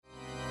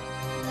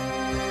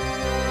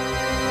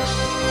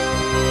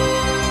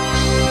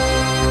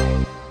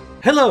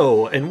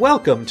Hello, and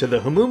welcome to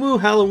the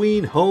Humumu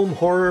Halloween Home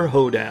Horror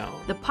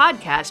Hoedown, the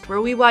podcast where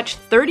we watch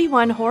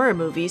 31 horror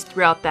movies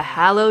throughout the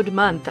hallowed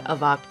month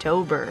of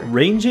October.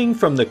 Ranging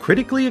from the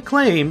critically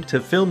acclaimed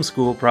to film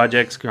school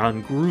projects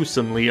gone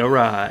gruesomely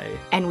awry.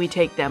 And we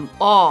take them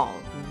all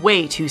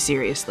way too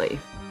seriously.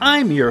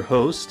 I'm your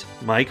host,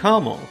 Mike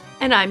Hummel.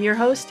 And I'm your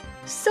host,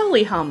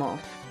 Sully Hummel.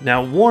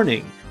 Now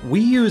warning, we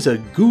use a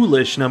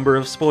ghoulish number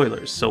of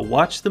spoilers, so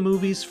watch the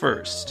movies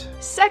first.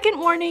 Second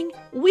warning,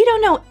 we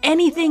don't know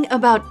anything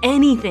about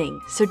anything,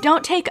 so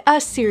don't take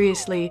us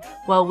seriously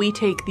while we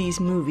take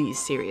these movies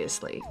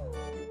seriously.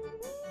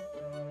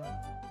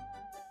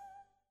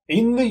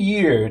 In the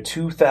year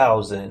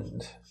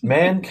 2000,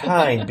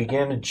 mankind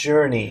began a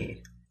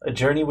journey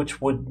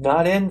which would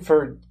not end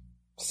for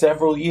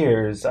several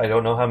years, I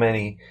don't know how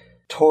many,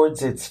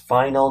 towards its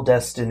final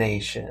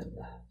destination.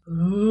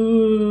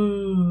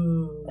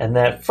 Ooh. And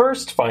that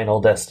first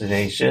final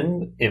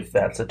destination, if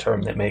that's a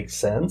term that makes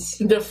sense,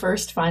 The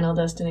first final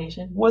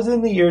destination? was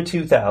in the year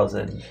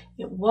 2000.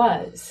 It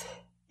was.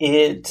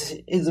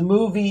 It is a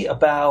movie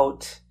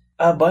about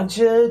a bunch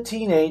of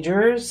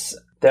teenagers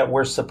that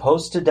were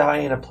supposed to die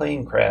in a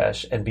plane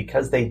crash, and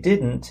because they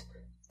didn't,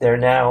 they're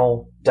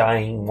now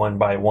dying one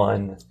by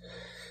one,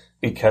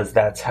 because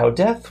that's how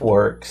death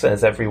works,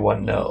 as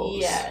everyone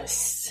knows.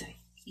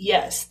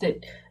 Yes,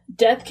 that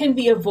death can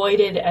be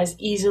avoided as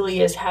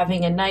easily as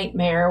having a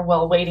nightmare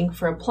while waiting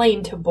for a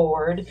plane to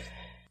board,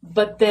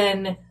 but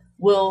then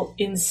will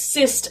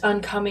insist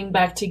on coming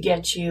back to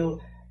get you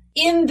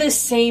in the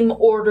same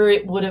order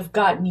it would have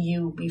gotten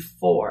you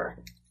before.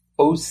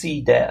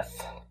 O.C.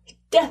 Death.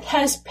 Death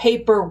has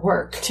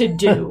paperwork to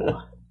do.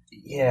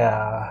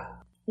 Yeah.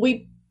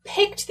 We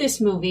picked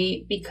this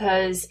movie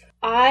because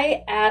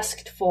I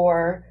asked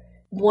for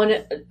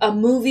a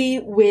movie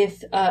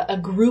with a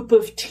group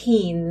of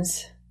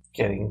teens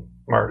Getting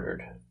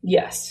murdered.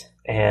 Yes.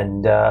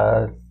 And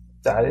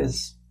that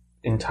is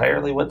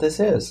entirely what this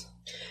is.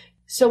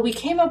 So we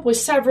came up with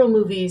several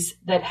movies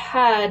that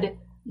had,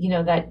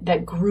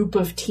 that group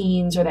of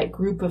teens or that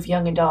group of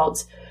young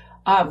adults.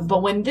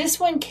 But when this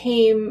one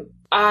came,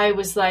 I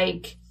was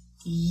like,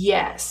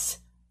 yes,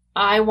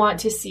 I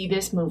want to see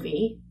this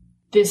movie.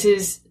 This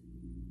is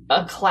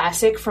a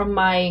classic from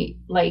my,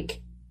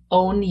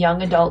 own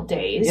young adult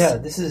days. Yeah,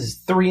 this is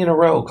 3 in a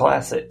row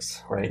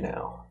classics right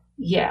now.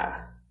 Yeah.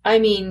 I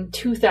mean,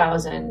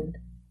 2000,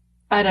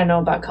 I don't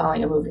know about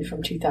calling a movie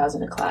from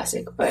 2000 a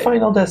classic, but...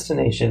 Final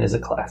Destination is a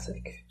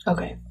classic.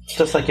 Okay.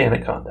 Just like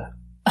Anaconda.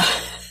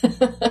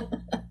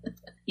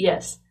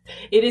 Yes.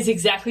 It is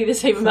exactly the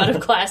same amount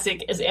of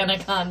classic as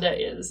Anaconda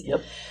is.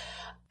 Yep.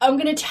 I'm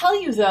going to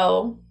tell you,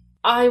 though,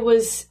 I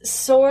was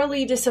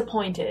sorely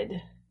disappointed.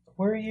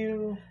 Were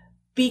you?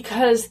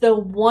 Because the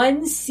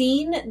one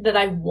scene that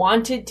I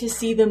wanted to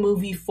see the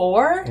movie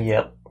for...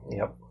 Yep.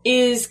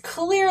 is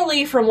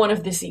clearly from one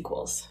of the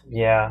sequels.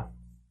 Yeah.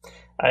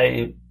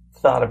 I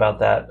thought about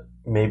that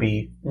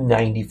maybe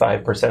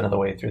 95% of the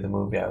way through the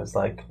movie. I was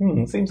like,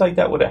 seems like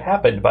that would have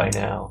happened by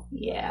now.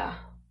 Yeah.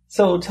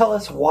 So tell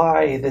us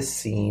why this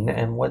scene,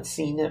 and what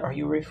scene are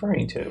you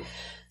referring to?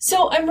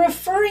 So I'm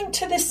referring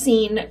to the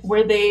scene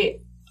where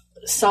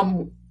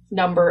some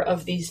number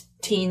of these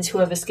teens who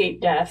have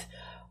escaped death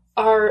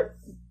are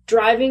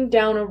driving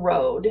down a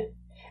road,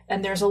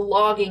 and there's a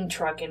logging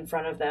truck in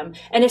front of them.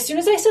 And as soon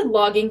as I said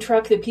logging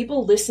truck, the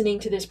people listening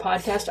to this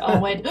podcast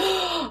all went,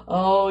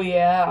 oh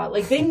yeah.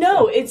 They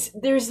know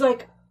there's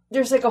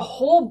a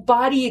whole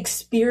body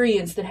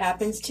experience that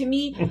happens to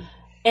me.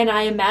 And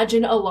I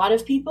imagine a lot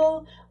of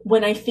people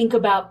when I think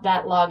about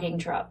that logging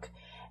truck.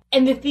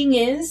 And the thing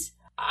is,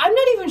 I'm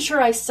not even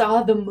sure I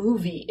saw the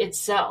movie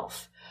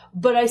itself,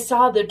 but I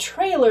saw the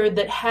trailer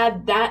that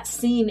had that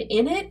scene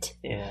in it.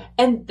 Yeah.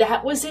 And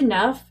that was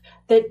enough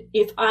that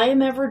if I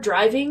am ever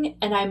driving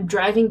and I'm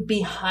driving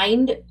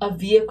behind a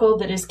vehicle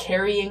that is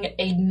carrying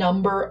a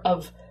number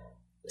of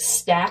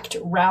stacked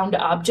round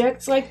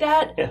objects like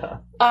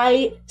that,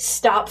 I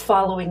stop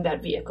following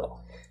that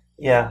vehicle.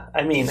 Yeah,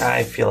 I mean,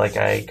 I feel like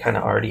I kind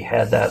of already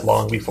had that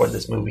long before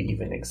this movie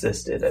even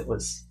existed. It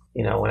was,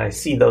 when I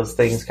see those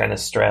things kind of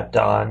strapped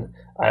on,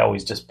 I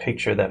always just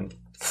picture them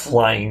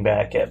flying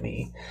back at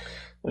me.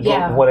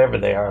 Yeah. Whatever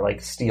they are,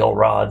 like steel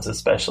rods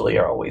especially,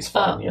 are always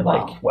fun. You're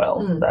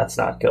that's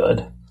not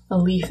good. A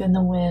leaf in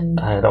the wind.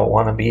 I don't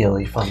want to be a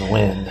leaf on the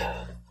wind.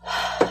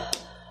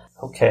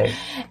 Okay.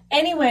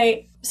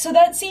 Anyway, so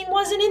that scene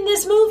wasn't in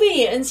this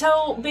movie. And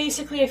so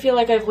basically I feel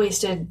like I've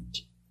wasted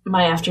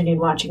my afternoon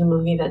watching a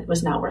movie that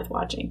was not worth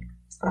watching.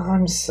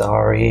 I'm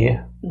sorry.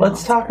 No.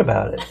 Let's talk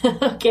about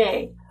it.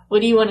 Okay. What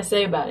do you want to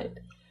say about it?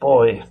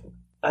 Boy,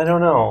 I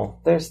don't know.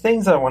 There's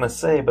things I want to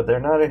say, but they're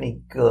not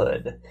any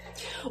good.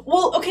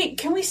 Well, okay,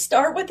 can we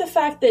start with the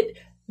fact that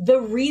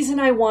the reason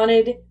I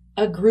wanted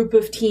a group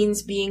of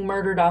teens being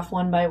murdered off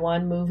one by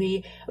one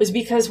movie was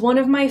because one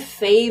of my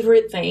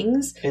favorite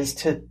things is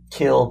to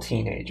kill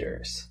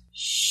teenagers.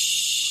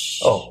 Shh.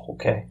 Oh,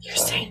 okay. You're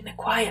saying the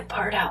quiet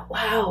part out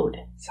loud.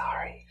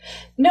 Sorry.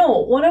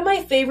 No, one of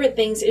my favorite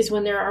things is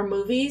when there are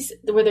movies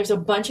where there's a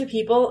bunch of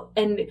people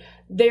and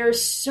they're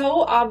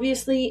so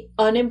obviously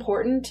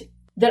unimportant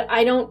that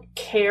I don't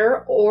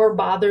care or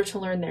bother to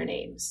learn their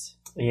names.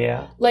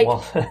 Yeah. Like,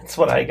 well, that's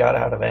what I got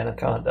out of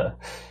Anaconda.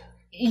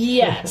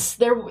 Yes,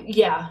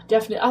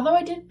 definitely. Although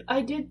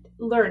I did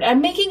learn.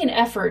 I'm making an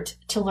effort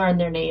to learn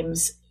their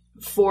names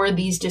for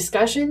these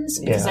discussions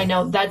because I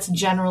know that's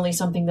generally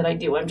something that I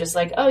do. I'm just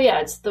like, oh yeah,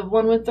 it's the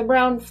one with the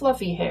brown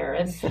fluffy hair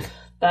and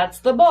that's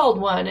the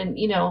bald one. And,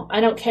 I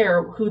don't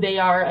care who they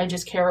are. I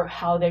just care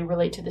how they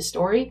relate to the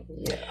story.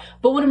 Yeah.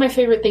 But one of my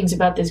favorite things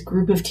about this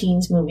group of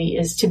teens movie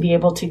is to be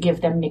able to give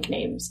them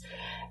nicknames.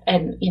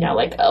 And,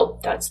 like, oh,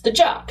 that's the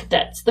jock,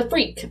 that's the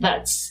freak,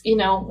 that's,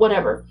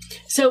 whatever.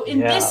 So in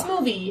this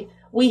movie,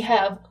 we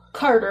have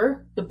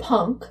Carter, the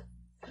punk.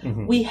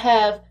 Mm-hmm. We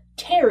have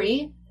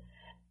Terry.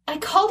 I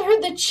called her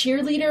the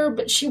cheerleader,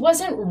 but she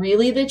wasn't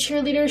really the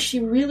cheerleader. She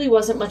really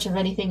wasn't much of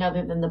anything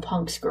other than the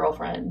punk's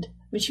girlfriend.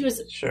 I mean, she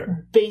was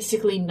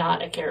basically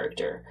not a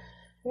character.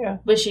 Yeah.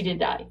 But she did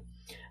die.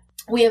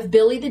 We have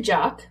Billy the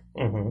jock.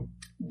 Mm-hmm.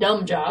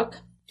 Dumb jock.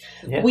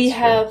 Yeah, we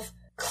have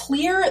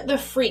Clear the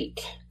freak.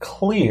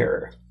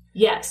 Clear.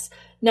 Yes.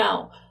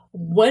 Now,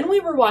 when we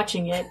were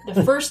watching it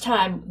the first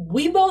time,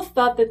 we both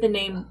thought that the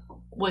name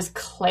was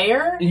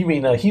Claire. You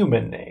mean a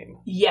human name?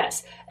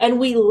 Yes. And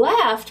we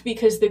laughed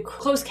because the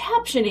closed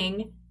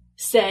captioning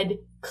said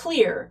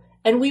Clear.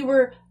 And we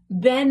were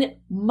then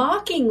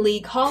mockingly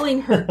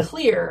calling her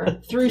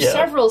Clear through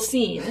several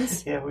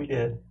scenes. Yeah, we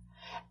did.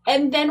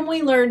 And then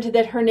we learned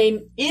that her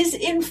name is,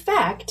 in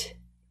fact,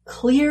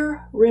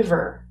 Clear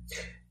River.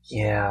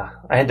 Yeah,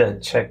 I had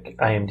to check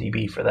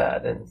IMDb for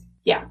that. And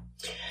yeah.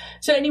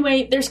 So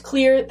anyway, there's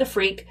Clear the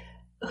freak,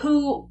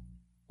 who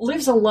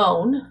lives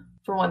alone,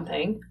 for one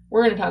thing.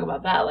 We're going to talk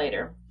about that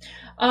later.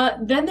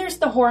 Then there's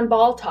the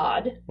hornball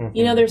Todd.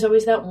 Mm-hmm. There's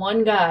always that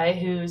one guy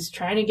who's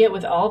trying to get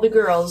with all the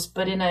girls,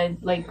 but in a,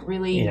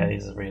 really... Yeah,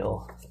 he's a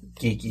real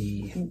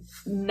geeky...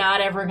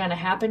 Not ever going to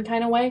happen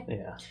kind of way.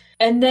 Yeah.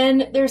 And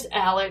then there's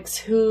Alex,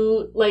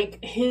 who,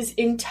 his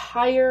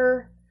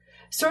entire...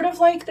 Sort of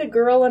like the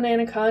girl in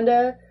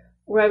Anaconda,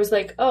 where I was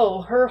like,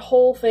 oh, her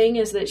whole thing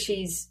is that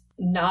she's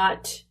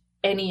not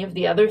any of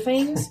the other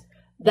things.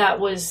 That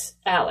was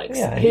Alex.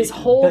 Yeah, his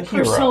whole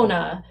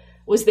persona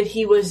was that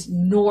he was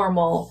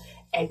normal,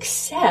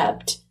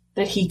 except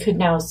that he could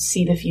now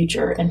see the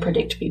future and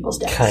predict people's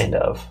deaths. Kind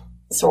of.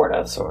 Sort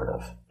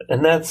of.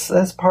 And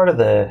that's part of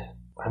the...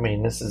 I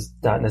mean, this is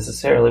not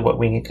necessarily what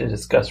we need to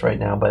discuss right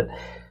now, but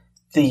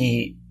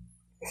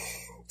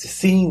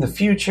seeing the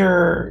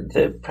future,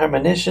 the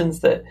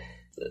premonitions,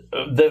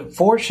 the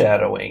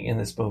foreshadowing in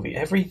this movie,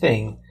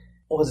 everything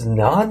was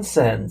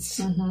nonsense.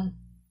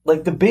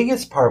 Mm-hmm. The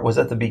biggest part was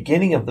at the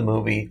beginning of the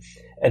movie,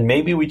 and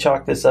maybe we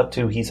chalk this up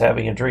to he's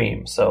having a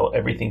dream, so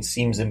everything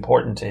seems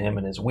important to him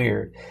and is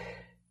weird.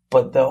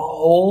 But the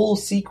whole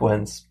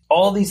sequence,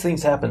 all these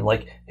things happened.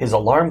 His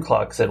alarm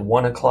clock said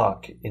 1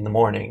 o'clock in the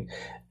morning,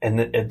 and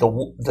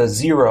the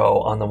 0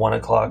 on the 1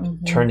 o'clock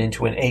turned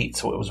into an 8,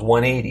 so it was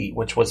 180,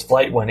 which was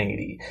flight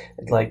 180.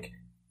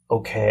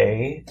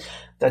 Okay,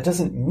 that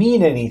doesn't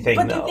mean anything,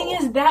 But the thing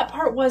is, that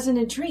part wasn't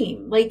a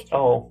dream.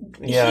 Oh,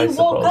 yeah, he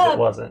woke up it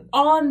wasn't.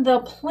 On the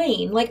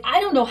plane. I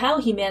don't know how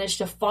he managed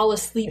to fall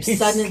asleep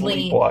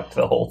suddenly. Sleepwalked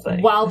the whole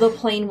thing. While the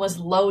plane was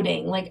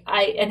loading,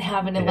 and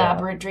have an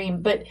elaborate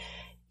dream. But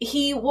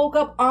he woke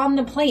up on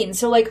the plane.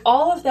 So,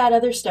 all of that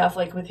other stuff,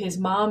 with his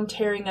mom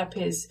tearing up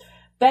his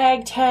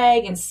bag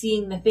tag and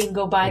seeing the thing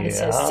go by that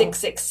says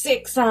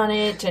 666 on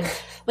it, and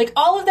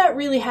all of that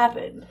really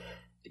happened.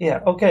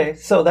 Yeah, okay,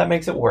 so that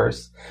makes it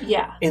worse.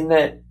 Yeah. In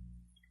that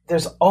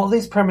there's all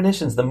these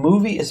premonitions. The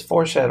movie is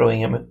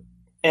foreshadowing him,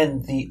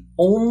 and the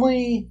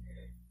only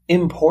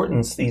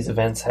importance these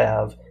events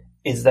have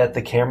is that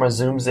the camera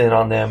zooms in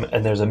on them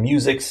and there's a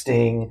music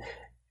sting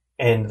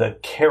and the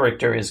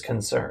character is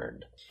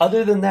concerned.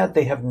 Other than that,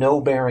 they have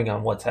no bearing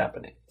on what's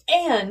happening.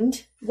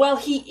 And while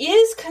he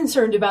is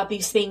concerned about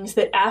these things,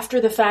 that after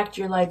the fact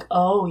you're like,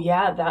 oh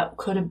yeah, that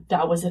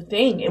was a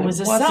thing. It was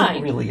a sign. It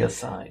wasn't really a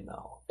sign,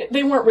 though.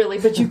 They weren't really,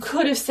 but you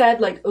could have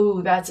said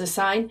ooh, that's a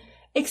sign.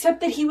 Except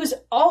that he was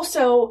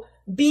also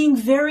being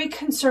very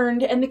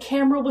concerned, and the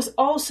camera was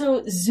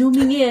also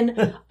zooming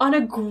in on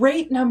a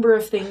great number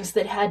of things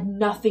that had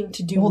nothing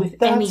to do with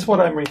anything. That's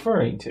what I'm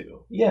referring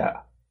to.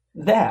 Yeah,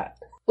 that.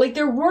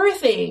 There were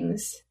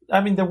things. I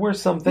mean, there were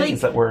some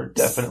things that were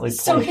definitely pointing.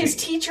 So his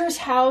teacher's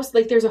house,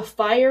 there's a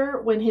fire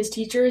when his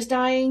teacher is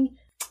dying.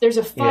 There's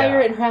a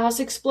fire and her house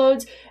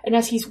explodes. And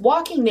as he's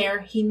walking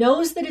there, he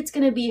knows that it's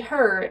going to be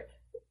her.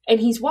 And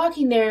he's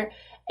walking there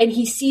and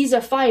he sees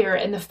a fire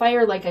and the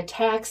fire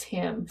attacks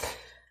him.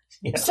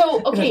 Yeah.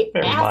 So, okay,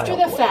 after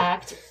the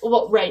fact,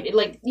 well, right,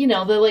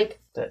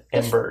 the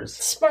embers.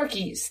 The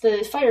sparkies,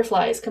 the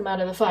fireflies come out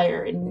of the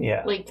fire and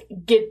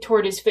get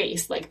toward his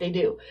face like they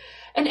do.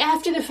 And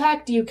after the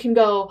fact, you can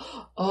go,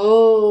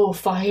 oh,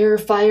 fire,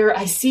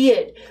 I see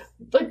it.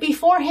 But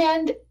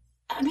beforehand,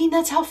 I mean,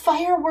 that's how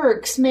fire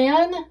works,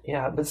 man.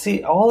 Yeah, but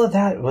see, all of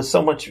that was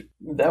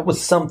that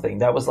was something.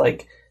 That was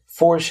like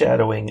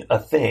foreshadowing a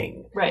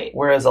thing. Right.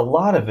 Whereas a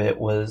lot of it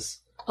was...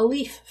 A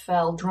leaf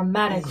fell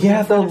dramatically.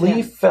 Yeah, the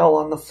leaf fell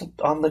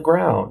on the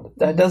ground.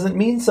 That doesn't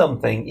mean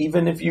something,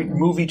 even if your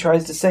movie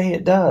tries to say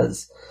it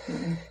does.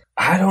 Mm-hmm.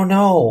 I don't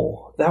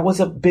know. That was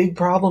a big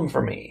problem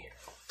for me.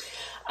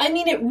 I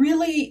mean,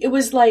 it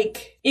was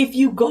like, if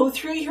you go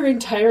through your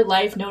entire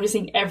life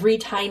noticing every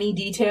tiny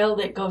detail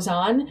that goes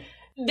on,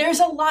 there's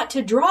a lot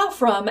to draw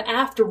from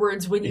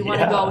afterwards when you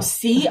want to go,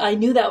 see, I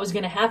knew that was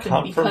going to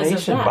happen because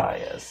of that. Confirmation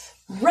bias.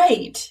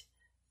 Right.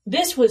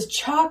 This was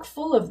chock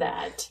full of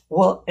that.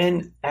 Well,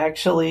 and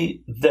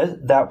actually,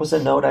 that was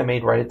a note I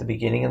made right at the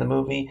beginning of the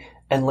movie.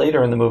 And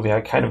later in the movie,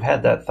 I kind of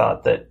had that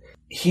thought that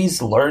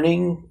he's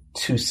learning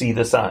to see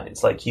the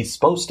signs. Like, he's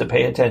supposed to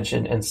pay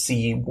attention and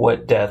see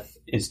what death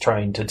is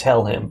trying to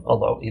tell him,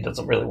 although he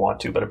doesn't really want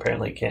to, but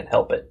apparently he can't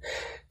help it.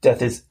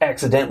 Death is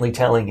accidentally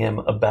telling him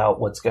about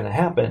what's going to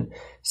happen.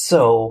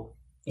 So,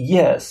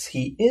 yes,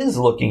 he is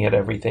looking at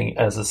everything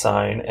as a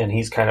sign, and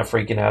he's kind of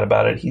freaking out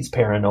about it. He's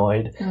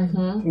paranoid.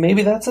 Mm-hmm.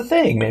 Maybe that's a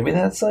thing. Maybe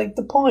that's like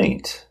the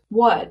point.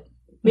 What?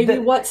 Maybe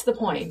what's the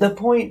point? The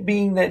point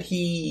being that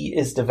he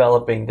is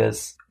developing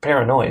this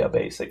paranoia,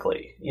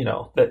 basically. You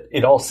know, that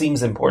it all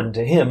seems important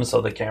to him,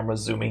 so the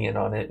camera's zooming in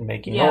on it and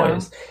making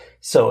noise.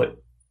 So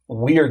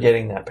we're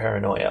getting that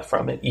paranoia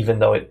from it, even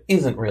though it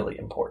isn't really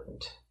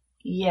important.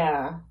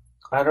 Yeah.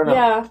 I don't know.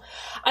 Yeah.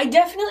 I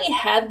definitely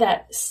had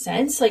that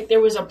sense. Like, there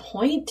was a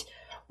point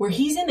where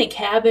he's in the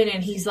cabin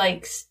and he's,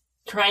 like,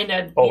 trying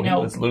to,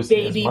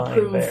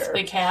 baby-proof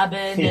the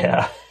cabin.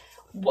 Yeah.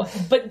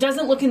 But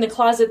doesn't look in the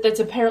closet that's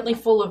apparently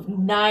full of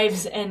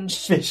knives and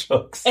fish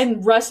hooks.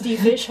 And rusty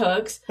fish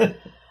hooks.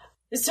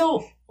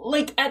 So,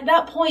 like, at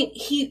that point,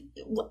 he,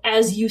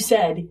 as you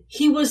said,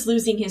 he was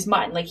losing his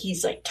mind. Like,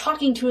 he's, like,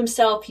 talking to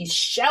himself. He's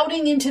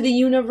shouting into the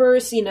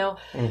universe, you know.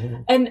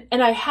 Mm-hmm.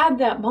 And I had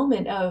that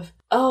moment of,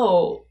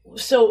 oh,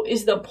 so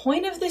is the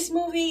point of this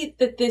movie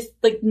that this,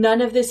 like,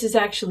 none of this is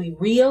actually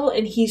real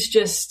and he's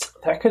just...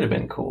 That could have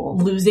been cool.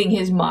 Losing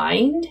his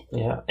mind?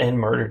 Yeah, and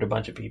murdered a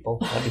bunch of people.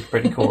 That'd be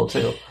pretty cool,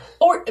 too.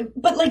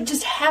 But, like,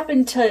 just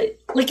happened to...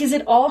 Like, is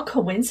it all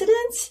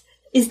coincidence?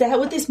 Is that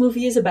what this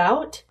movie is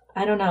about?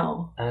 I don't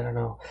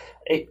know.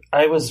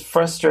 I was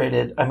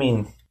frustrated. I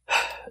mean,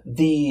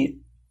 the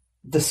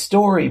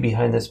story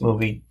behind this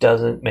movie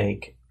doesn't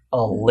make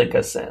a lick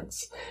of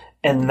sense.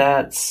 And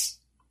that's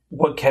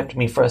what kept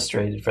me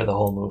frustrated for the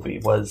whole movie,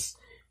 was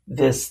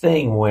this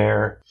thing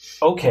where,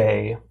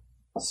 okay,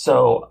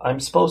 so I'm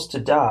supposed to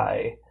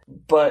die,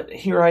 but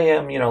here I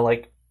am, you know,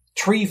 like,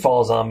 tree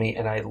falls on me,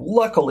 and I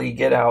luckily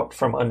get out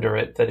from under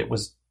it,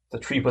 the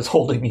tree was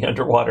holding me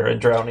underwater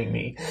and drowning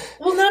me.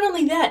 Well, not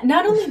only that,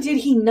 not only did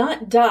he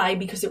not die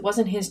because it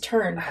wasn't his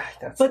turn,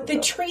 but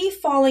the tree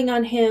falling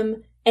on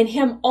him and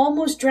him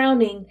almost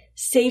drowning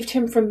saved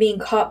him from being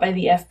caught by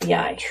the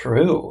FBI.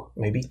 True.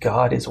 Maybe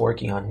God is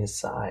working on his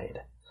side.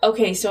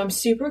 Okay, so I'm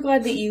super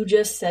glad that you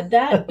just said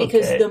that,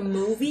 because the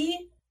movie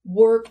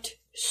worked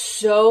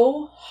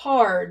so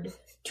hard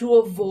to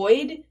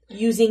avoid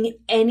using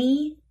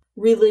any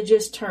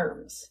religious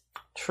terms.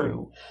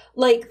 True.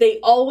 Like, they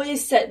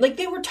always said, like,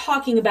 they were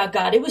talking about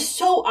God. It was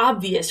so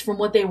obvious from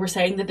what they were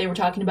saying that they were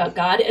talking about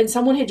God, and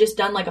someone had just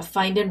done, like, a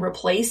find and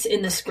replace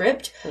in the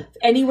script.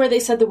 Anywhere they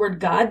said the word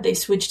God, they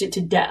switched it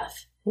to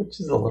death. Which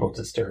is a little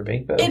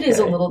disturbing, but It is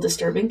a little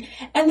disturbing.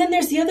 And then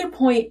there's the other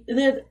point,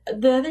 the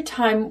other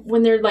time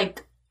when they're,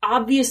 like,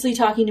 obviously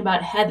talking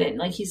about heaven.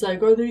 Like, he's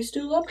like, are they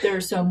still up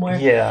there somewhere?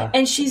 Yeah,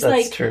 and she's that's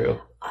like,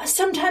 true.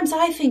 Sometimes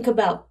I think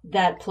about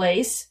that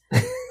place.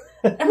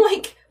 I'm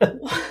like...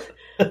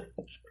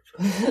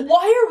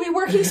 Why are we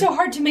working so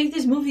hard to make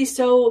this movie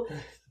so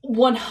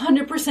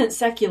 100%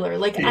 secular?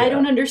 Like, I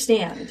don't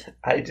understand.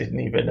 I didn't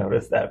even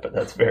notice that, but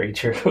that's very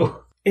true.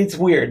 It's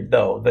weird,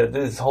 though, that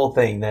this whole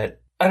thing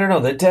that, I don't know,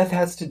 that death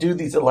has to do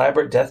these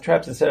elaborate death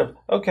traps instead of,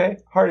 okay,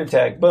 heart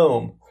attack,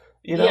 boom.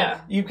 You know,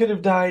 you could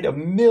have died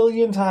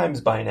 1,000,000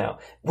 times by now.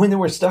 When they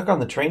were stuck on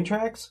the train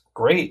tracks,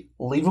 great.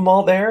 Leave them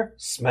all there,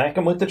 smack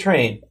them with the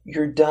train.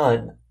 You're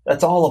done.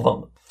 That's all of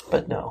them.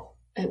 But no.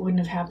 It wouldn't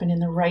have happened in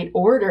the right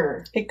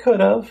order. It could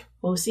have.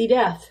 We'll see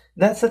death.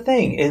 That's the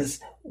thing, is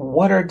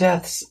what are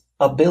Death's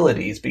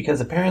abilities? Because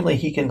apparently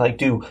he can, like,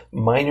 do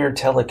minor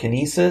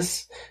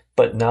telekinesis,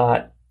 but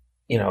not,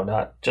 you know,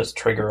 not just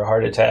trigger a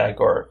heart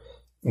attack or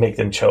make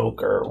them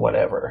choke or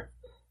whatever.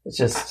 It's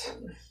just...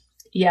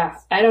 Yeah,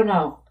 I don't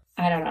know.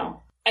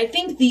 I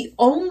think the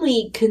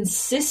only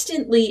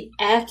consistently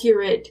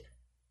accurate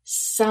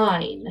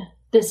sign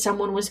that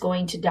someone was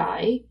going to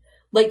die...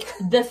 Like,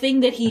 the thing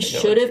that he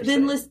should have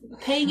been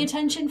paying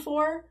attention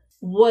for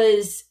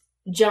was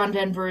John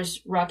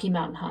Denver's Rocky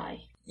Mountain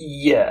High.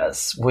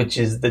 Yes, which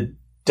is the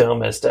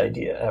dumbest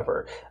idea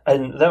ever.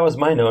 And that was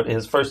my note,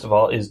 is, first of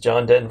all, is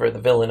John Denver the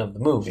villain of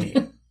the movie?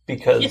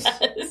 Because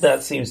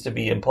that seems to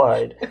be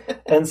implied.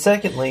 And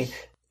secondly,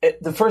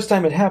 the first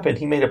time it happened,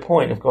 he made a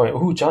point of going,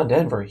 "Ooh, John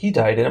Denver, he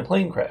died in a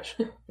plane crash."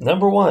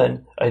 Number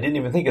one, I didn't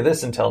even think of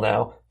this until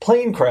now,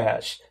 plane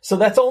crash. So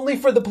that's only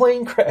for the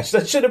plane crash.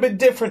 That should have been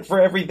different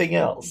for everything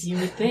else. You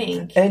would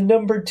think. And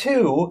number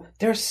two,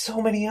 there's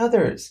so many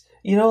others.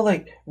 You know,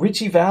 like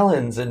Richie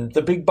Valens and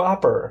The Big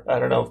Bopper. I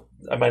don't know.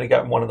 I might have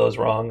gotten one of those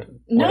wrong.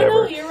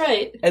 No, you're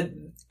right.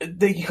 And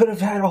they could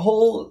have had a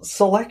whole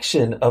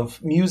selection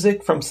of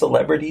music from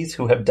celebrities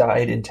who have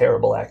died in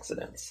terrible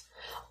accidents.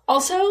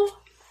 Also,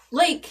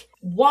 like,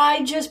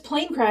 why just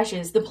plane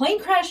crashes? The plane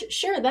crash,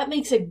 sure, that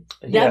makes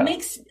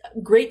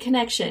great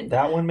connection.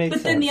 That one makes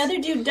sense. But then the other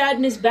dude died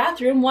in his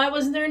bathroom. Why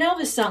wasn't there an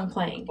Elvis song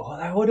playing? Oh,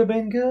 that would have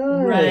been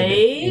good.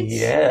 Right?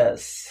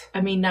 Yes.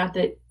 I mean, not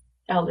that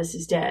Elvis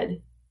is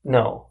dead.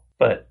 No,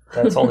 but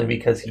that's only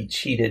because he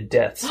cheated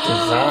death's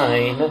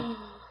design.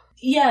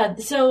 Yeah,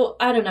 so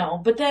I don't know.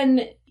 But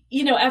then,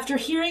 you know, after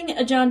hearing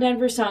a John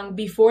Denver song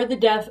before the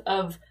death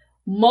of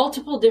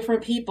multiple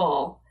different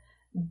people,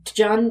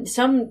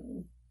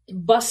 some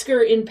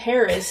busker in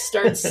Paris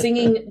starts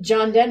singing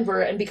John Denver,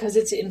 and because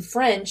it's in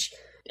French,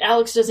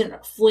 Alex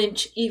doesn't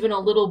flinch even a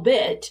little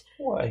bit.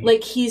 Why?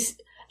 Like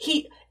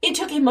it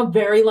took him a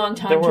very long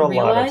time to realize.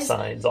 There were a lot of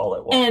signs all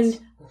at once. And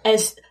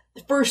as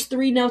the first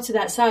three notes of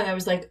that song, I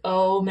was like,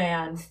 oh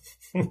man.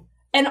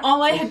 And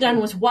all I had done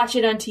was watch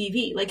it on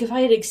TV. Like, if I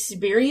had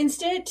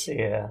experienced it,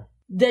 yeah,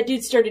 that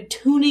dude started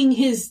tuning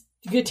his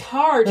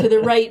guitar to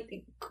the right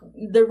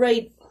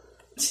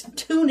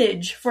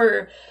tunage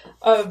for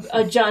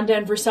a John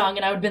Denver song,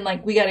 and I would have been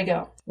like, we gotta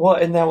go. Well,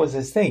 and that was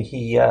his thing.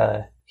 He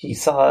heard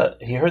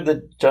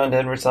the John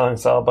Denver song,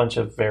 saw a bunch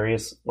of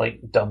various,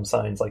 like, dumb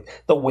signs, like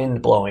the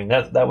wind blowing.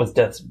 That was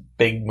Death's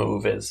big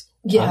move, is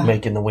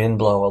making the wind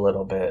blow a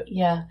little bit.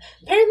 Yeah.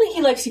 Apparently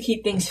he likes to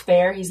keep things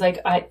fair. He's like,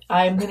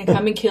 I'm going to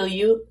come and kill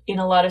you in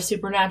a lot of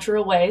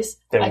supernatural ways.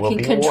 I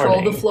can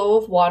control the flow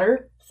of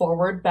water,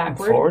 forward,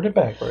 backward. Forward and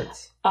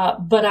backwards.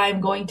 But I'm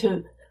going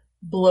to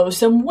blow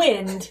some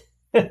wind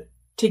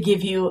to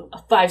give you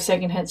a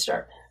 5-second head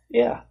start.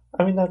 Yeah.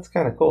 I mean, that's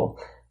kind of cool.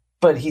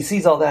 But he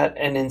sees all that,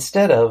 and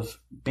instead of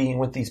being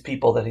with these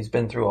people that he's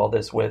been through all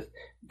this with,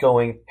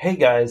 going, "Hey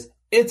guys,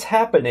 it's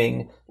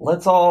happening.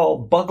 Let's all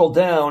buckle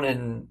down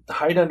and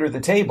hide under the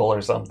table or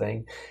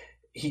something,"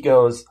 he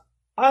goes,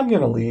 "I'm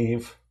going to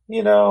leave.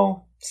 You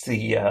know,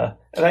 see ya."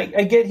 And I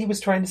get he was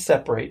trying to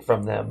separate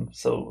from them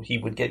so he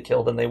would get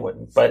killed and they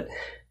wouldn't. But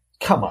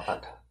come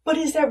on. But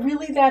is that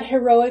really that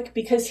heroic?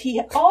 Because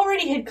he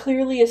already had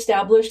clearly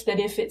established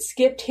that if it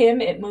skipped him,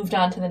 it moved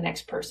on to the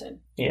next person.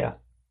 Yeah.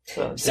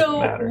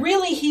 So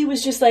really, he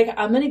was just like,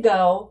 I'm going to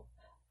go.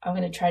 I'm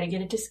going to try to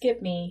get it to skip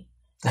me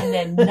and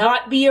then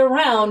not be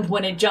around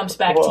when it jumps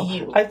back to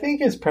you. I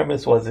think his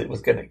premise was it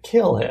was going to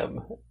kill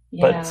him.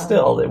 Yeah. But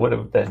still, it would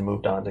have then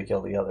moved on to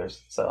kill the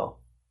others. So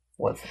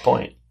what's the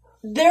point?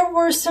 There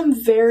were some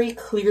very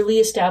clearly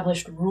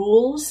established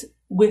rules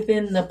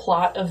within the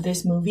plot of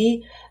this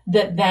movie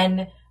that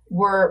then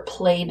were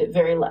played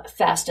very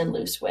fast and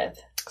loose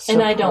with.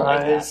 And I don't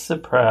like that.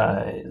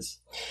 Surprise.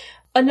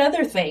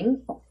 Another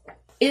thing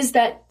is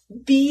that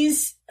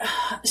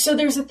so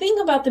there's a thing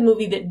about the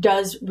movie that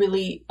does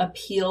really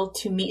appeal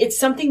to me. It's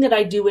something that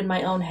I do in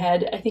my own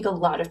head. I think a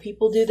lot of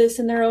people do this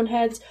in their own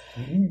heads.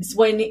 Mm-hmm. It's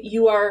when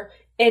you are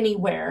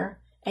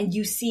anywhere and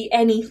you see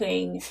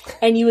anything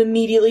and you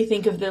immediately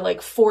think of the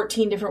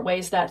 14 different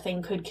ways that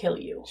thing could kill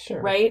you.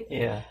 Sure. Right?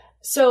 Yeah.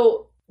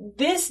 So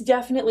this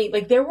definitely,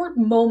 there were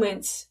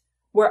moments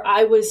where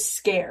I was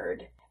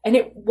scared. And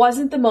it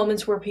wasn't the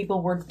moments where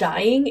people were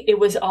dying. It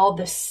was all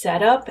the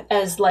setup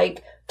as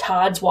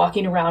Todd's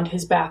walking around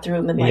his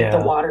bathroom and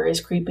the water is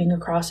creeping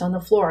across on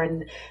the floor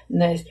and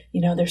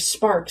there's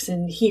sparks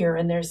in here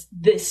and there's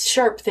this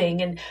sharp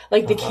thing and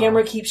the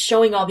camera keeps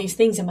showing all these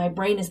things and my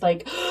brain is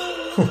like,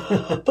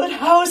 but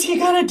how is he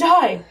gonna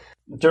die?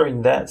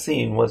 During that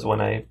scene was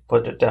when I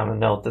put it down a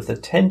note that the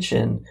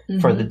tension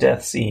for the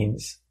death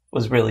scenes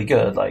was really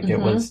good.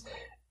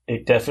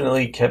 It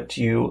definitely kept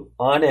you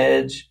on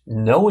edge,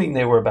 knowing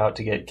they were about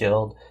to get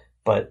killed,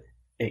 but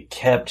it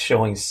kept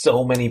showing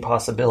so many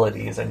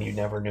possibilities, and you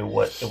never knew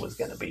what it was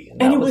going to be.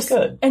 And that was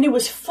good. And it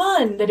was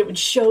fun that it would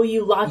show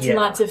you lots and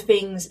lots of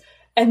things,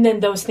 and then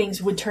those things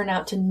would turn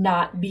out to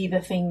not be the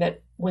thing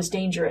that was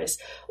dangerous.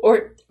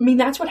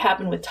 That's what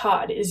happened with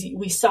Todd, is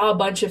we saw a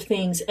bunch of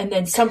things, and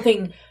then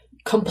something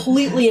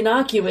completely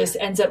innocuous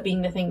ends up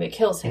being the thing that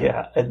kills him.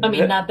 Yeah.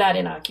 Not that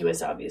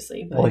innocuous,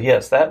 obviously. But. Well,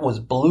 yes, that was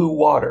blue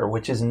water,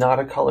 which is not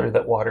a color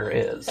that water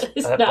is.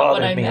 That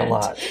bothered me a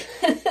lot.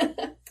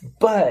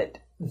 But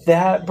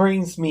that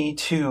brings me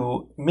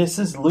to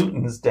Mrs.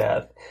 Luton's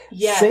death.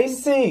 Yes. Same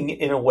thing,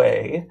 in a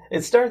way.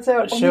 It starts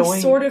out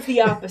showing... sort of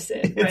the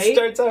opposite, right? It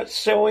starts out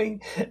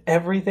showing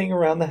everything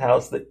around the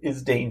house that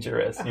is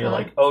dangerous. And you're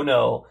like, oh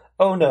no,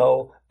 oh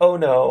no, oh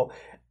no.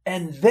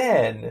 And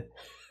then...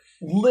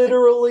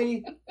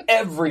 literally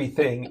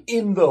everything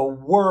in the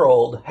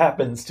world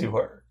happens to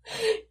her.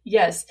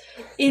 Yes.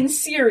 In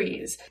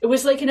series. It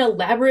was like an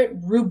elaborate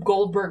Rube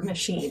Goldberg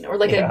machine, or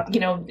like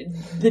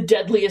the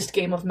deadliest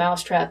game of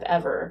mousetrap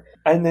ever.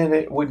 And then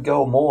it would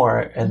go more,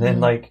 and then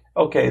like,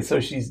 okay, so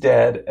she's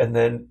dead, and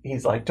then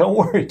he's like, don't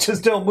worry,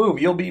 just don't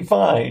move, you'll be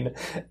fine.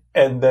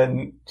 And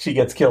then she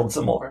gets killed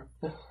some more.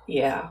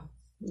 Yeah.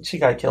 She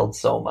got killed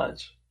so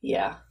much.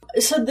 Yeah.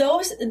 So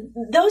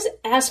those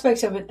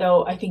aspects of it,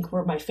 though, I think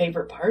were my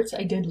favorite parts.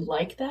 I did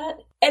like that.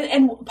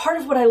 And part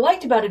of what I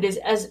liked about it is,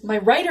 as my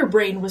writer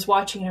brain was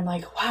watching, I'm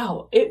like,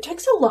 wow, it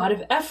takes a lot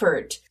of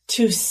effort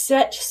to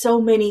set so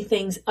many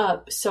things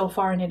up so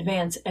far in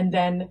advance and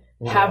then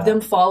have them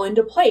fall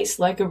into place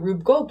like a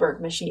Rube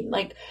Goldberg machine.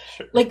 Like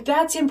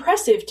that's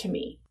impressive to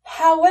me.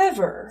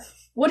 However,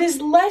 what is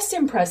less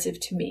impressive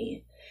to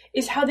me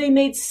is how they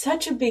made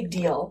such a big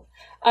deal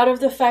out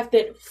of the fact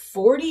that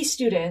 40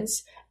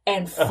 students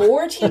and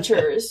 4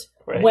 teachers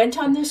went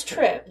on this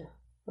trip.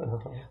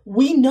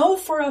 We know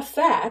for a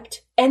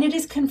fact, and it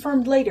is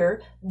confirmed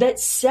later, that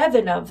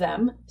 7 of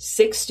them,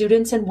 6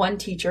 students and 1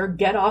 teacher,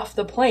 get off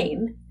the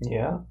plane.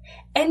 Yeah.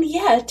 And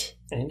yet,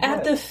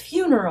 at the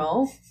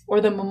funeral, or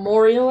the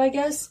memorial, I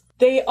guess,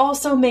 they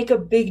also make a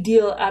big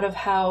deal out of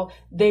how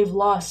they've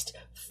lost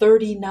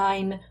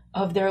 39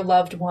 of their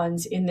loved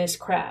ones in this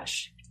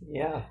crash.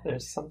 Yeah,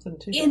 there's something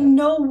to that. In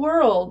no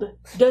world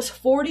does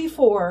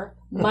 44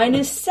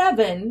 minus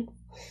 7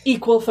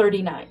 equal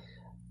 39.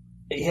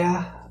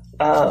 Yeah,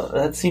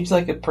 that seems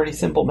like a pretty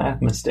simple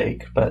math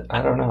mistake, but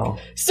I don't know.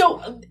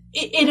 So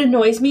it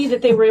annoys me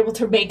that they were able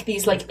to make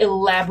these like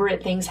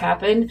elaborate things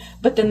happen,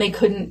 but then they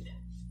couldn't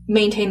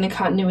maintain the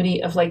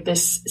continuity of like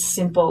this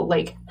simple,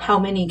 like, how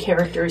many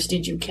characters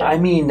did you kill? I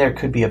mean, there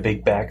could be a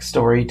big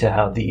backstory to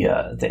how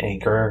the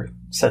anchor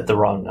said the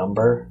wrong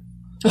number.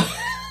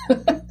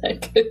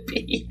 That could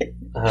be.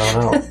 I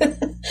don't know.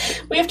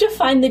 We have to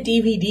find the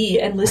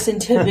DVD and listen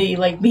to the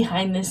like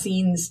behind the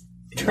scenes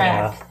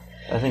track.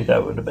 Yeah, I think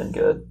that would have been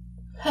good.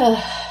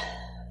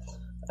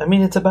 I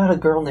mean, it's about a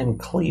girl named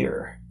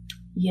Clear.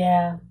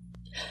 Yeah.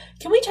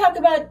 Can we talk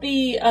about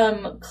the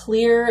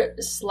Clear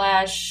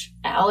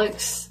 /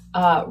 Alex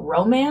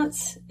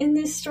romance in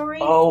this story?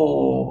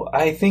 Oh,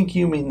 I think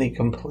you mean the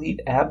complete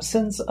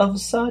absence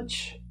of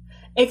such?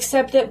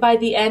 Except that by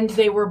the end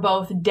they were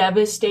both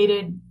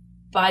devastated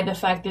by the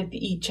fact that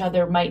each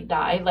other might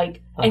die,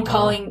 and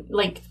calling,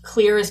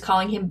 Clear is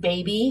calling him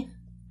baby.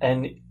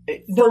 And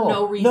for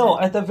no reason. No,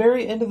 at the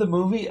very end of the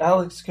movie,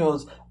 Alex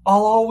goes,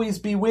 "I'll always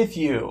be with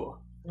you."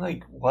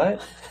 Like,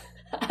 what?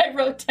 I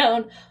wrote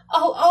down,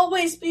 "I'll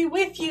always be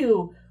with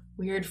you."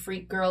 Weird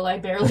freak girl I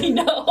barely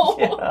know.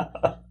 Yeah.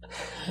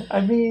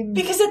 I mean,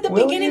 because at the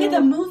beginning of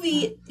the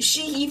movie,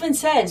 she even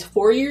says,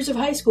 4 years of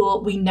high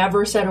school, we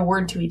never said a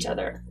word to each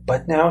other.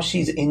 But now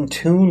she's in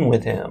tune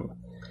with him.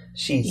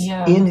 She's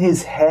in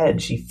his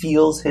head. She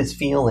feels his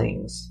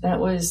feelings. That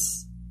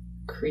was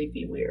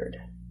creepy weird.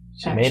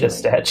 She made a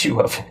statue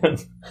of him.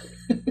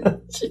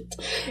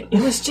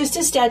 It was just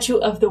a statue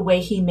of the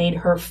way he made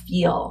her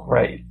feel.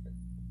 Right.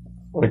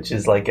 Which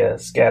is like a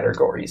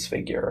Scattergories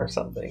figure or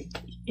something.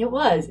 It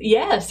was.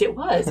 Yes, it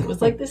was. It was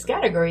like the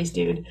Scattergories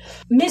dude.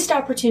 Missed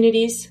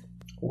opportunities.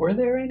 Were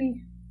there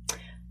any?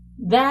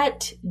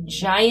 That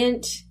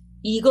giant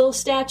eagle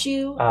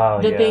statue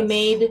they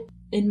made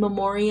in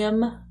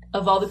memoriam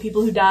of all the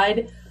people who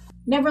died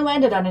never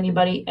landed on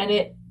anybody, and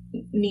it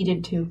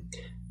needed to.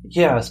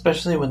 Yeah,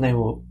 especially when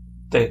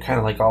they kind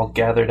of like all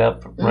gathered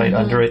up right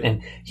under it,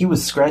 and he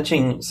was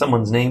scratching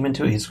someone's name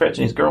into it. He's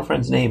scratching his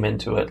girlfriend's name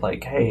into it,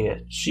 like,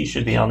 hey, she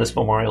should be on this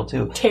memorial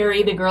too.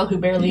 Terry, the girl who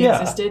barely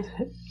existed.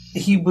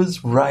 He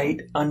was right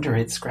under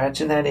it,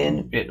 scratching that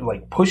in,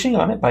 like pushing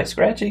on it by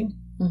scratching.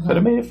 Could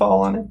have made it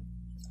fall on him.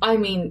 I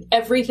mean,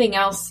 everything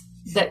else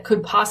that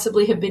could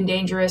possibly have been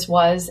dangerous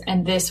was,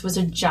 and this was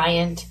a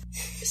giant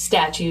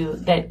statue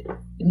that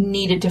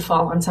needed to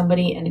fall on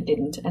somebody, and it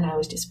didn't, and I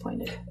was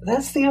disappointed.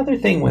 That's the other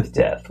thing with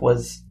death,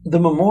 was the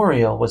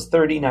memorial was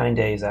 39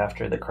 days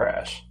after the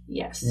crash.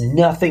 Yes.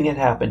 Nothing had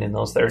happened in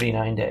those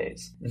 39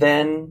 days.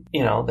 Then,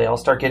 they all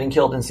start getting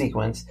killed in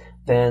sequence.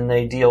 Then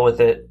they deal with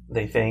it,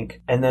 they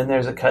think, and then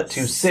there's a cut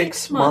to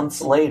 6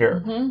 months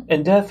later.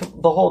 And death,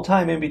 the whole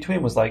time in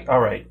between, was like, all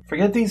right,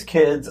 forget these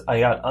kids, I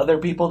got other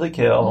people to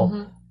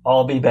kill,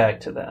 I'll be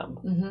back to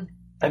them.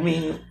 I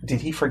mean,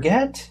 did he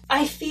forget?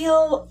 I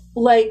feel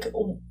like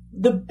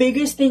the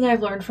biggest thing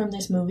I've learned from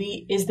this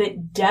movie is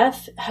that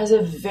death has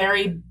a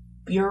very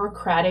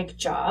bureaucratic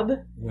job.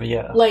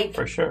 Yeah,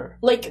 for sure.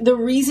 Like, the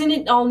reason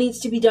it all needs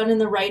to be done in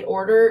the right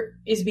order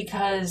is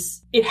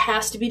because it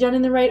has to be done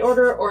in the right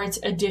order, or it's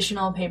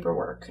additional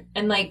paperwork.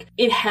 And,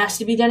 it has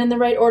to be done in the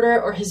right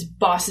order, or his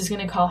boss is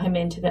going to call him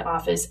into the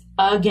office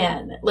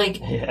again.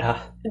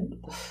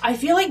 I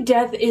feel like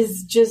death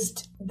is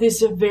just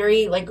this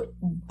very,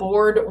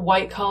 bored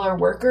white-collar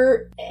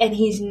worker, and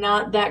he's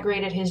not that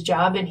great at his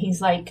job, and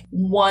he's,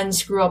 one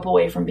screw-up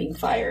away from being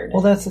fired.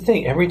 Well, that's the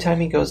thing. Every time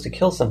he goes to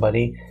kill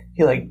somebody,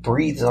 he,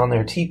 breathes on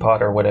their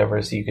teapot or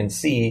whatever so you can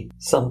see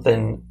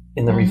something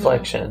in the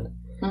reflection.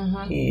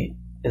 He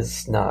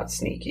is not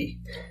sneaky.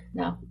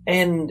 No.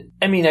 And,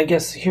 I mean, I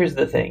guess here's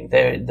the thing.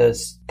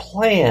 This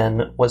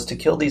plan was to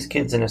kill these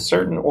kids in a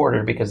certain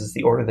order because it's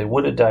the order they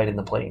would have died in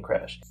the plane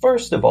crash.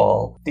 First of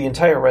all, the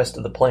entire rest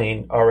of the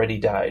plane already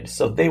died,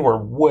 so they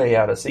were way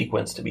out of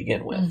sequence to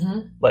begin with.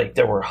 Mm-hmm. Like,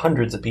 there were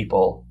hundreds of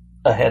people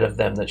ahead of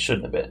them that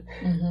shouldn't have been.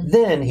 Mm-hmm.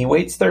 Then he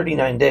waits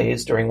 39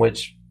 days, during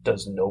which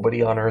does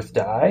nobody on Earth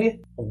die?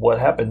 What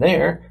happened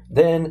there?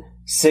 Then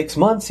 6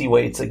 months he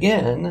waits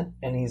again,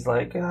 and he's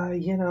like,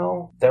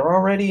 they're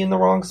already in the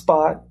wrong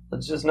spot.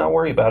 Let's just not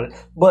worry about it.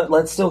 But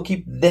let's still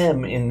keep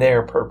them in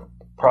their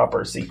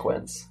proper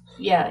sequence.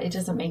 Yeah, it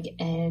doesn't make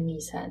any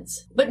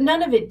sense. But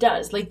none of it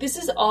does. Like, this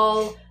is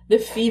all the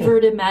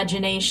fevered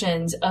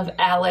imaginations of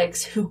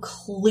Alex, who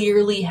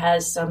clearly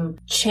has some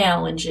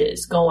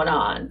challenges going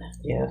on.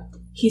 Yeah.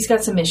 He's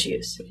got some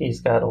issues.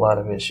 He's got a lot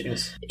of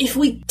issues. If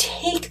we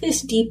take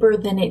this deeper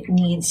than it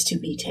needs to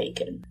be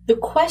taken, the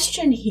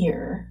question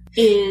here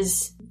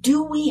is,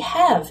 do we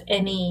have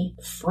any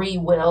free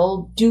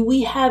will? Do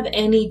we have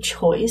any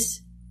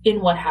choice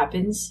in what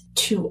happens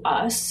to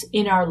us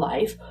in our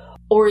life?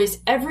 Or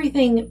is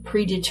everything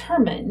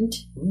predetermined?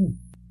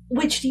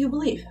 Which do you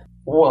believe?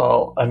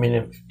 Well, I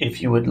mean,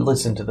 if you would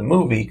listen to the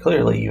movie,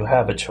 clearly you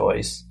have a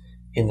choice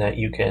in that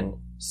you can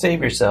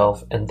save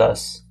yourself and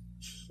thus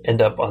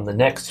end up on the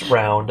next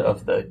round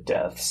of the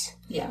deaths.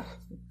 Yeah.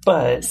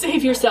 But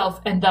save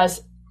yourself and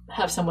thus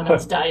have someone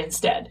else die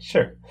instead.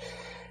 Sure.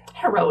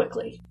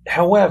 Heroically.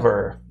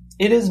 However,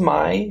 it is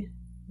my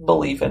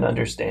belief and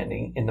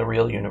understanding in the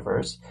real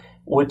universe,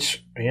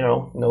 which,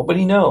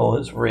 nobody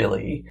knows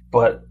really,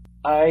 but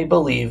I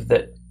believe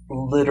that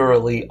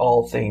literally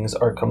all things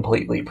are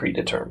completely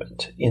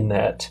predetermined in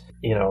that,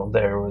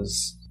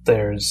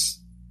 there's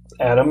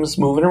atoms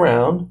moving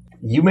around.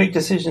 You make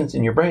decisions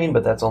in your brain,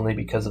 but that's only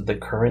because of the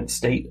current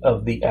state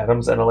of the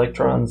atoms and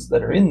electrons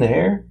that are in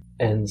there.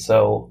 And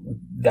so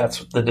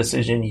that's the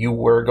decision you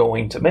were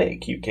going to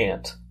make. You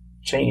can't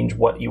change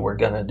what you were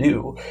going to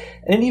do.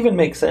 And it even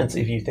makes sense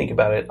if you think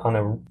about it on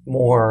a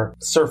more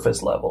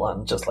surface level,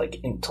 on just like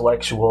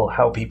intellectual,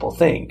 how people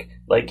think.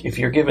 Like, if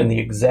you're given the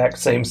exact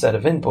same set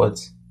of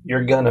inputs,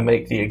 you're going to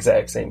make the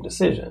exact same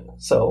decision.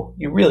 So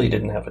you really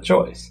didn't have a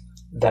choice.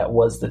 That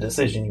was the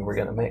decision you were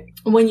going to make.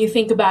 When you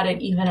think about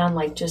it, even on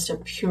like just a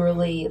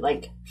purely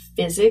like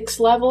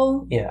physics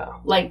level, yeah,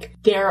 like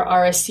there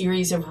are a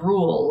series of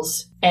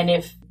rules, and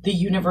if the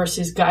universe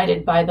is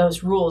guided by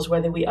those rules,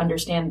 whether we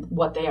understand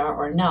what they are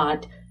or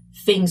not,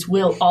 things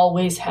will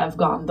always have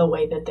gone the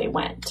way that they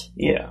went.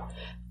 Yeah.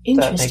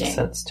 Interesting. That makes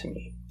sense to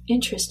me.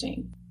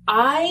 Interesting.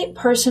 I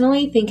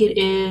personally think it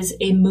is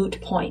a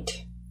moot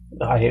point.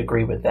 I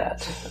agree with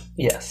that.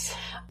 Yes.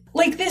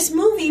 Like, this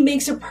movie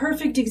makes a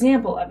perfect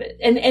example of it.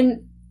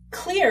 And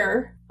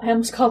Claire, I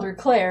almost called her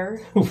Claire.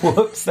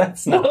 Whoops,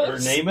 that's not her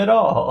name at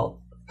all.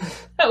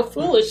 How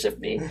foolish of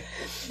me.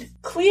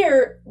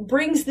 Claire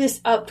brings this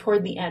up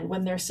toward the end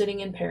when they're sitting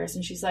in Paris,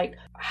 and she's like,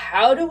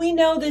 how do we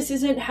know this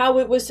isn't how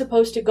it was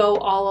supposed to go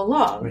all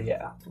along?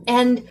 Yeah.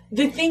 And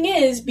the thing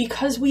is,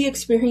 because we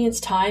experience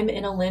time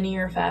in a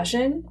linear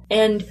fashion,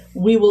 and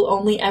we will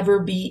only ever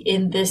be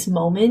in this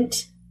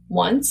moment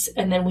once,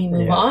 and then we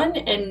move on,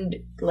 and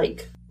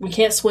like, we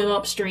can't swim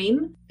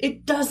upstream.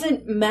 It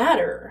doesn't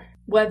matter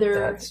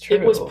whether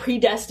it was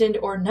predestined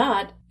or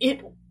not.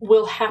 It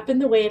will happen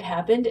the way it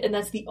happened, and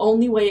that's the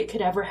only way it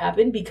could ever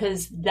happen,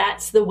 because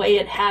that's the way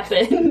it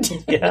happened.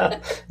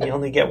 Yeah, you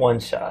only get one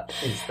shot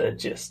is the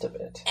gist of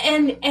it.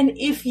 And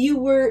if you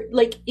were,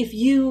 like, if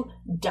you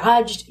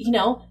dodged,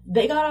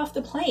 they got off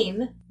the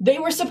plane. They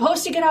were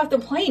supposed to get off the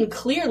plane,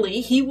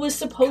 clearly. He was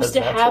supposed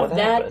to have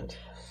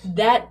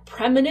that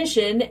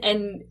premonition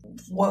and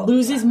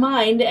lose his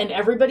mind, and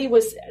everybody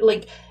was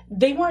like,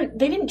 they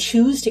didn't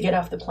choose to get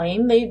off the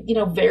plane. They,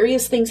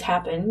 various things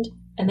happened,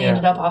 and they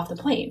ended up off the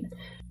plane.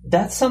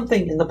 That's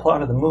something in the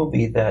plot of the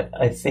movie that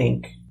I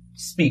think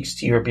speaks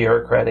to your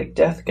bureaucratic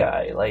death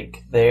guy.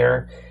 Like,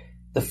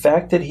 the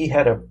fact that he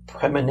had a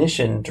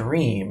premonition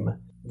dream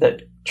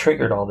that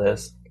triggered all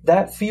this,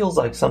 that feels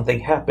like something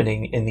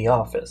happening in the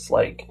office,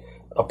 like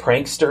a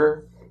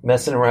prankster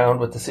messing around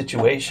with the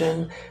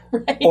situation.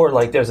 Right. Or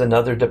like there's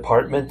another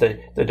department,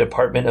 the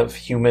Department of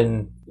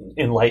Human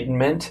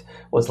Enlightenment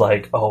was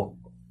like, oh,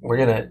 we're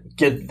going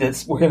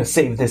to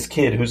save this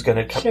kid who's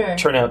going to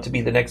turn out to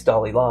be the next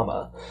Dalai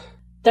Lama.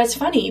 That's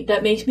funny.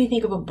 That makes me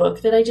think of a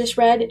book that I just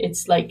read.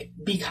 It's like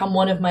become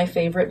one of my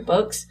favorite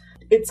books.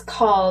 It's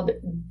called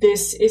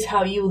This Is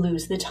How You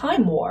Lose the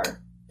Time War.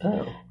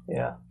 Oh,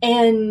 yeah.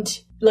 And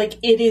like,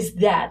 it is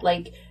that,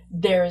 like,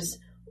 there's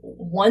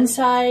one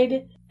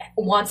side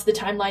wants the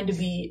timeline to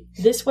be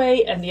this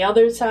way, and the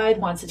other side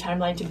wants the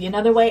timeline to be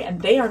another way,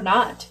 and they are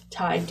not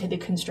tied to the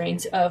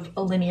constraints of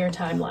a linear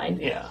timeline.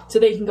 Yeah. So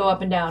they can go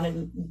up and down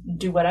and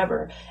do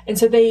whatever. And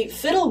so they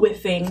fiddle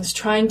with things,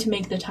 trying to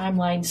make the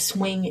timeline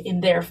swing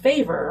in their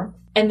favor.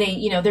 And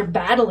they, they're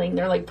battling,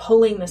 they're like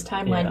pulling this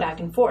timeline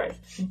back and forth.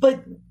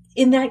 But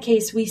in that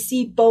case, we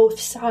see both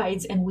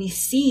sides, and we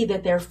see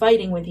that they're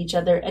fighting with each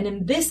other. And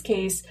in this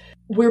case,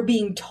 we're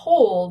being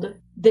told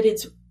that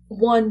it's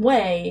one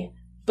way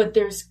but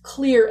there's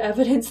clear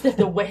evidence that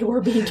the way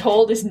we're being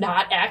told is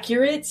not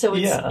accurate, so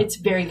it's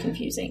very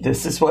confusing.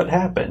 This is what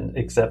happened,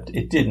 except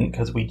it didn't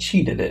because we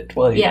cheated it.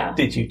 Well,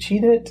 did you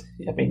cheat it?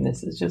 I mean,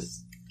 this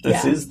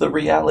is the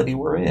reality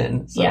we're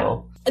in. So.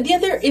 Yeah. The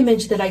other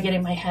image that I get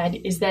in my head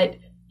is that,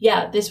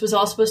 this was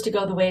all supposed to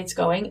go the way it's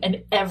going,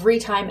 and every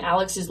time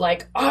Alex is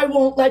like, I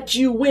won't let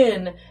you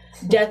win,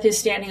 Death is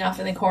standing off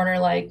in the corner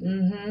like,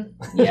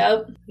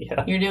 yep,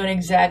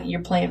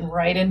 you're playing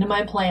right into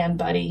my plan,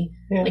 buddy.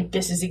 Yeah. Like,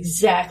 this is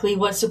exactly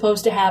what's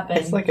supposed to happen.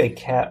 It's like a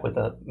cat with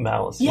a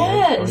mouse.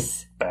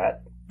 Yes.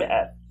 Bat.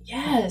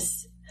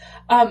 Yes.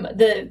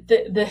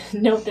 The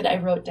note that I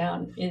wrote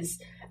down is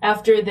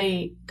after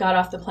they got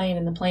off the plane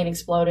and the plane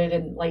exploded,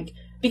 and like,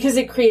 because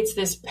it creates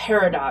this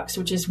paradox,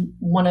 which is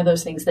one of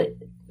those things that,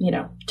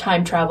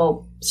 time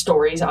travel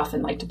stories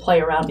often like to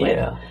play around with.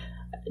 Yeah.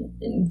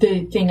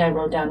 The thing I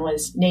wrote down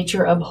was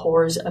nature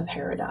abhors a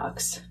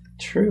paradox.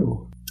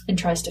 True. And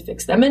tries to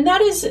fix them. And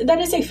that is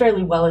a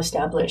fairly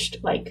well-established,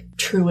 like,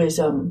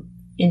 truism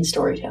in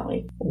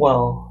storytelling.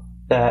 Well,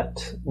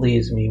 that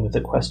leaves me with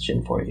a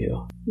question for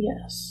you.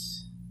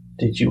 Yes.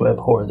 Did you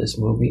abhor this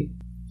movie?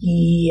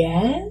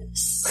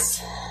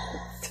 Yes.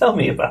 Tell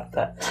me about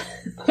that.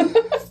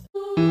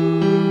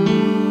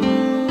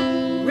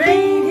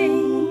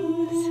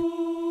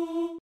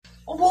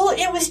 Well,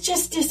 it was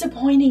just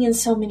disappointing in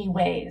so many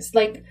ways.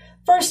 Like,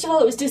 first of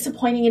all, it was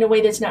disappointing in a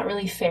way that's not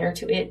really fair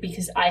to it,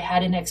 because I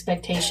had an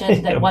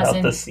expectation that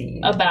wasn't the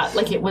scene. About,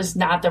 like, it was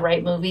not the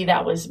right movie.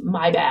 That was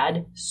my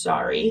bad.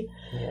 Sorry.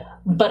 Yeah.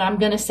 But I'm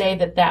going to say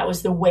that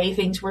was the way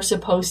things were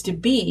supposed to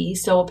be.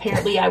 So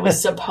apparently I was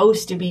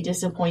supposed to be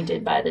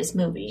disappointed by this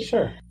movie.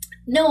 Sure.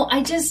 No,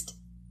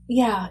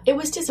 it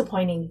was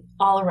disappointing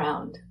all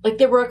around. Like,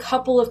 there were a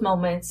couple of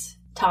moments,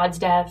 Todd's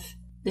death,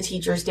 the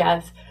teacher's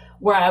death,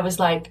 where I was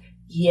like,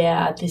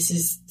 yeah, this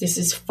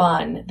is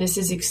fun. This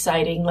is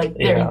exciting. Like,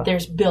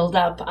 there's build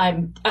up.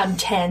 I'm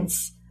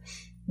tense.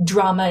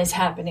 Drama is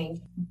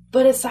happening.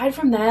 But aside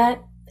from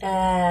that,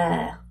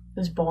 it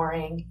was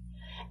boring.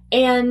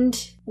 And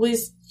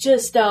was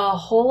just a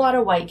whole lot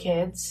of white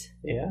kids.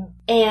 Yeah.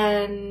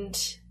 And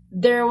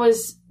there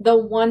was the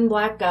one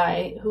black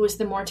guy who was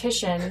the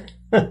mortician.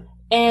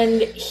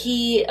 And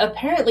he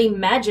apparently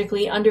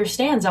magically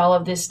understands all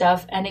of this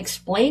stuff and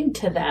explained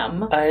to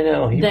them. I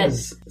know. He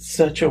was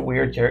such a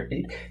weird character.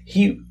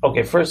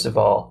 Okay, first of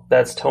all,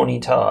 that's Tony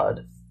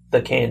Todd, the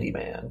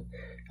Candyman.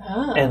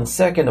 Oh. And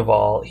second of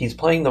all, he's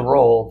playing the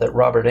role that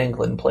Robert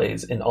Englund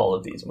plays in all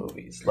of these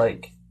movies.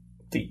 Like,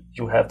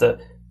 you have the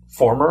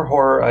former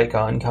horror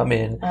icon come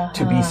in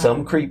to be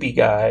some creepy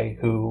guy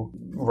who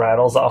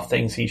rattles off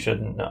things he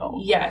shouldn't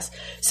know. Yes.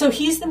 So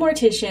he's the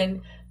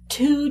mortician.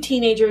 2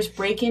 teenagers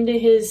break into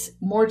his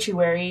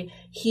mortuary.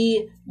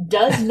 He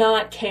does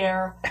not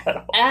care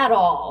at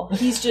all.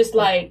 He's just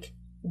like,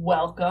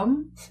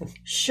 welcome.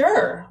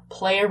 Sure.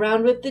 Play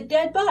around with the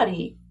dead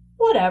body.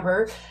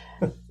 Whatever.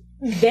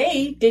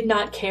 They did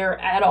not care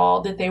at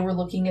all that they were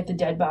looking at the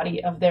dead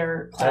body of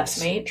their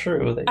classmate. That's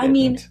true. They didn't. I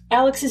mean,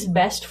 Alex's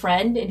best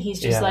friend, and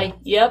he's just like,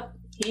 yep,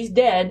 he's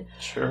dead.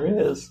 Sure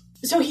is.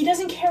 So he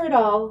doesn't care at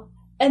all.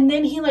 And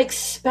then he, like,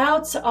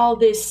 spouts all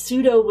this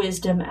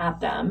pseudo-wisdom at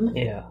them.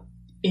 Yeah.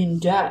 In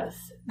death,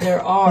 there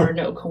are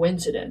no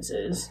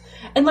coincidences.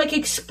 And, like,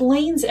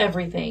 explains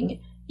everything,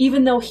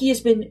 even though he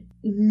has been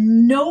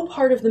no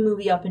part of the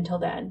movie up until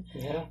then.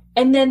 Yeah.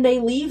 And then they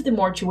leave the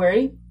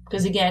mortuary,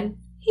 because, again,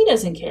 he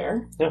doesn't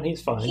care. No,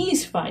 he's fine.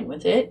 He's fine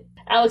with it.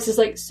 Alex is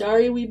like,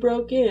 sorry we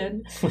broke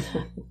in.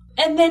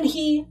 And then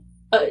he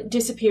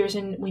disappears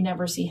and we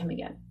never see him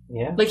again.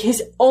 Yeah. Like,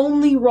 his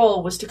only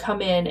role was to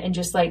come in and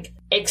just, like,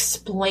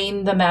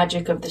 explain the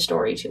magic of the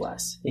story to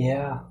us.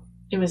 Yeah.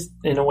 It was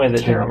in a way that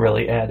terrible. Didn't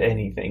really add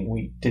anything.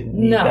 We didn't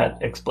need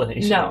that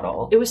explanation at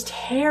all. It was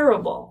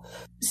terrible.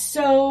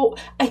 So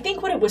I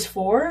think what it was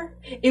for,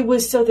 it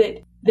was so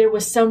that there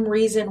was some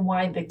reason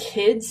why the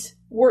kids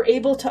were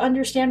able to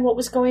understand what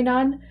was going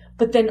on.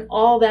 But then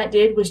all that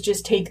did was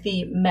just take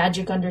the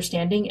magic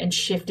understanding and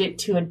shift it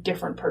to a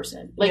different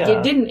person. Like,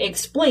 it didn't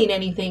explain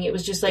anything. It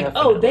was just like,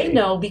 oh, they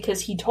know because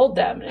he told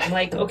them. And I'm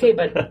like, okay,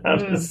 but... How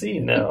does he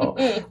know?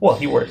 Well,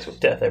 he works with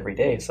death every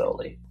day,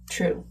 solely.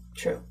 True.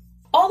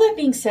 All that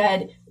being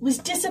said, it was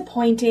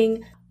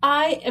disappointing.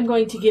 I am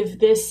going to give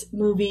this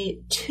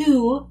movie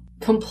 2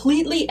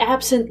 completely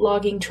absent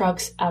logging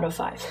trucks out of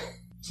 5.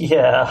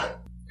 Yeah.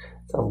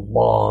 It's a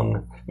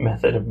long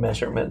method of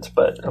measurement,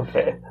 but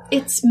okay.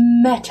 It's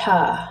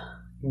meta.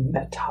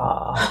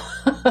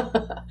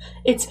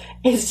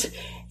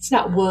 It's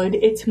not wood,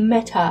 it's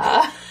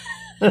meta.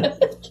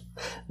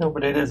 No,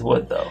 but it is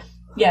wood, though.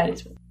 Yeah, it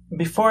is wood.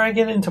 Before I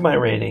get into my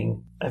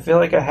rating, I feel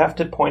like I have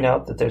to point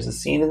out that there's a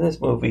scene in this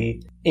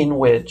movie in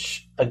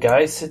which a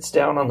guy sits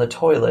down on the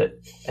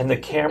toilet and the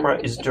camera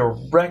is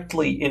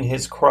directly in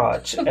his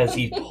crotch as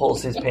he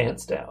pulls his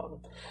pants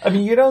down. I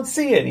mean, you don't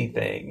see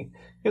anything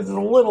because it's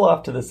a little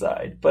off to the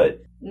side,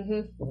 but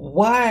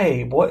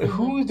why? What?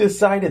 Who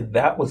decided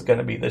that was going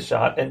to be the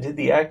shot? And did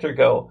the actor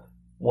go,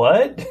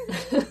 what?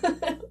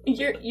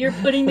 You're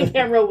putting the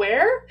camera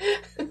where?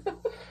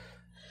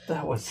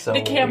 That was so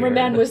The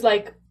cameraman was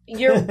like,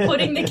 "You're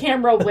putting the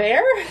camera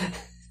where?"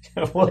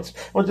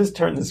 We'll just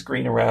turn the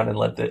screen around and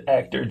let the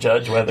actor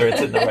judge whether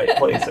it's in the right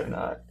place or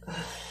not.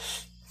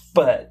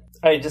 But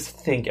I just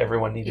think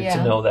everyone needed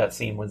to know that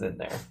scene was in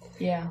there.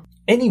 Yeah.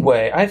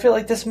 Anyway, I feel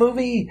like this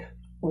movie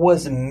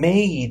was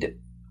made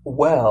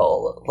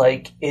well.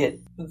 Like, it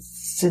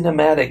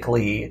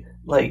cinematically,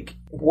 like,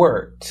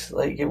 worked.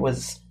 Like, it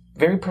was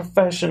very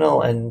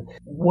professional and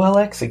well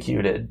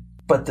executed.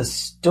 But the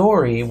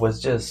story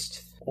was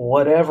just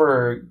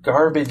whatever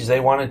garbage they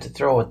wanted to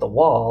throw at the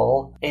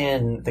wall,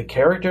 and the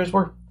characters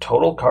were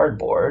total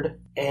cardboard,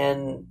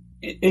 and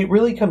it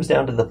really comes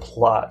down to the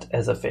plot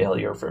as a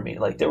failure for me.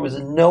 Like, there was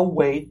no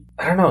way,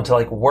 I don't know, to,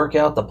 like, work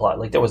out the plot.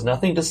 Like, there was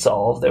nothing to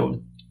solve.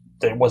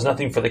 There was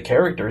nothing for the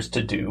characters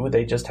to do.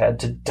 They just had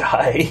to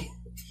die.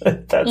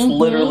 That's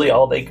literally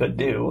all they could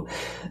do.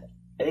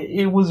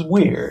 It was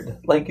weird.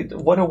 Like,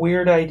 what a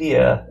weird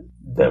idea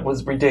that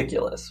was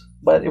ridiculous.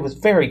 But it was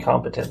very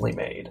competently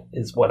made,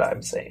 is what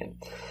I'm saying.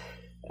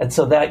 And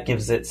so that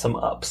gives it some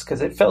ups,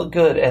 because it felt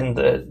good. And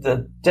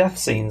the death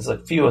scenes, a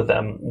few of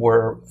them,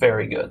 were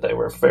very good. They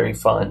were very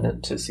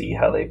fun to see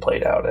how they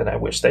played out. And I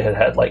wish they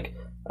had, like,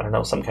 I don't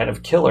know, some kind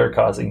of killer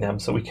causing them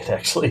so we could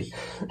actually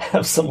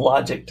have some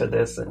logic to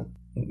this and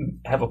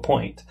have a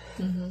point.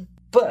 Mm-hmm.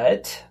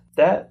 But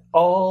that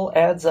all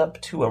adds up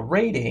to a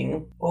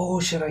rating. Oh,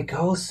 should I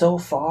go so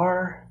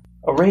far?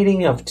 A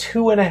rating of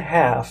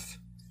 2.5.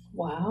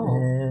 Wow.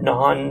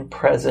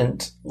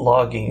 Non-present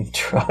logging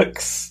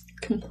trucks.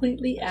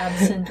 Completely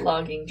absent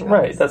logging trucks.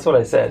 Right, that's what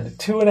I said.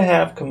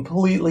 2.5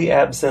 completely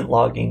absent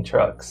logging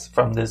trucks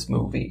from this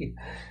movie.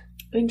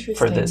 Interesting.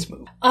 For this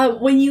movie.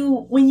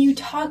 When you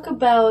talk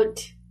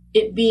about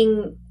it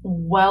being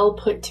well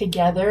put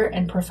together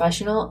and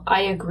professional,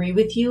 I agree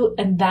with you,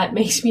 and that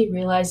makes me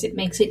realize it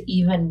makes it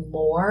even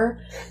more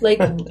like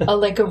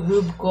a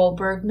Rube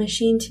Goldberg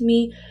machine to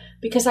me.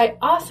 Because I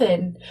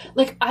often,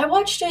 like, I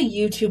watched a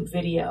YouTube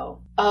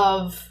video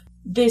of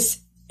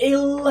this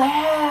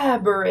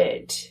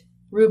elaborate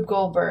Rube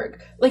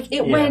Goldberg. Like,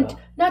 it went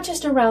not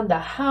just around the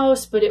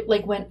house, but it,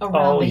 like, went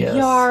around the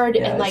yard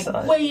and, like,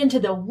 way into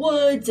the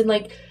woods. And,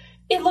 like,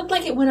 it looked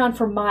like it went on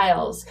for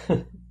miles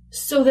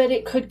so that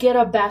it could get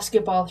a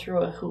basketball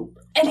through a hoop.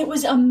 And it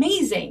was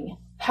amazing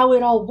how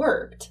it all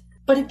worked.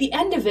 But at the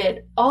end of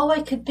it, all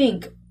I could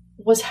think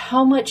was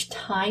how much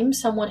time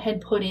someone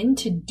had put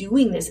into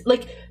doing this.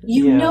 Like,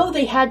 you know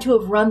they had to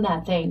have run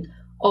that thing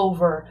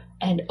over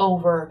and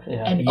over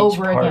and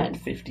over again.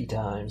 50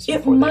 times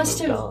before they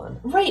moved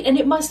on. Right, and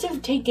it must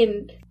have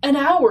taken an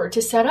hour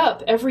to set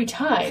up every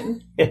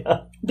time.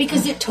 Yeah.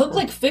 Because it took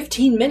like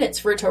 15 minutes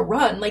for it to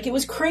run. Like, it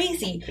was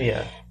crazy.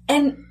 Yeah.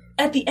 And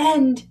at the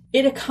end,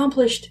 it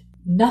accomplished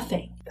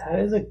nothing. That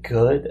is a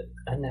good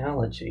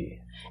analogy.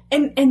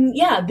 And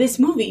yeah, this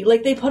movie,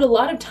 like, they put a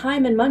lot of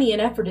time and money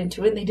and effort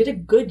into it, and they did a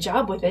good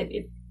job with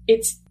it.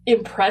 It's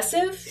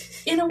impressive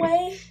in a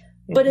way,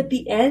 but at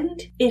the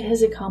end, it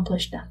has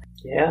accomplished nothing.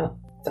 Yeah,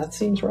 that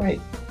seems right.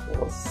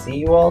 We'll see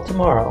you all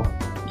tomorrow.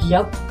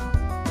 Yep.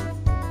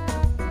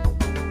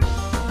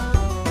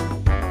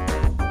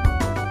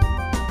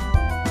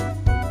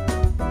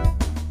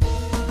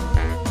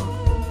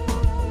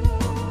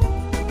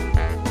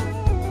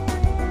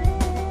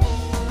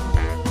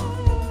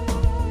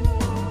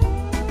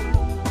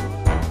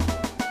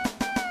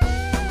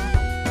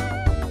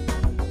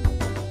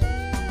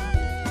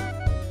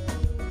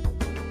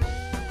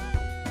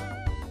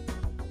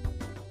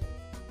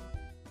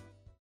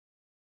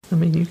 I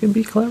mean, you can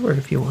be clever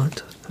if you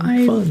want.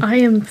 I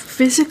am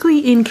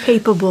physically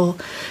incapable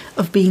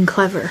of being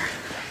clever.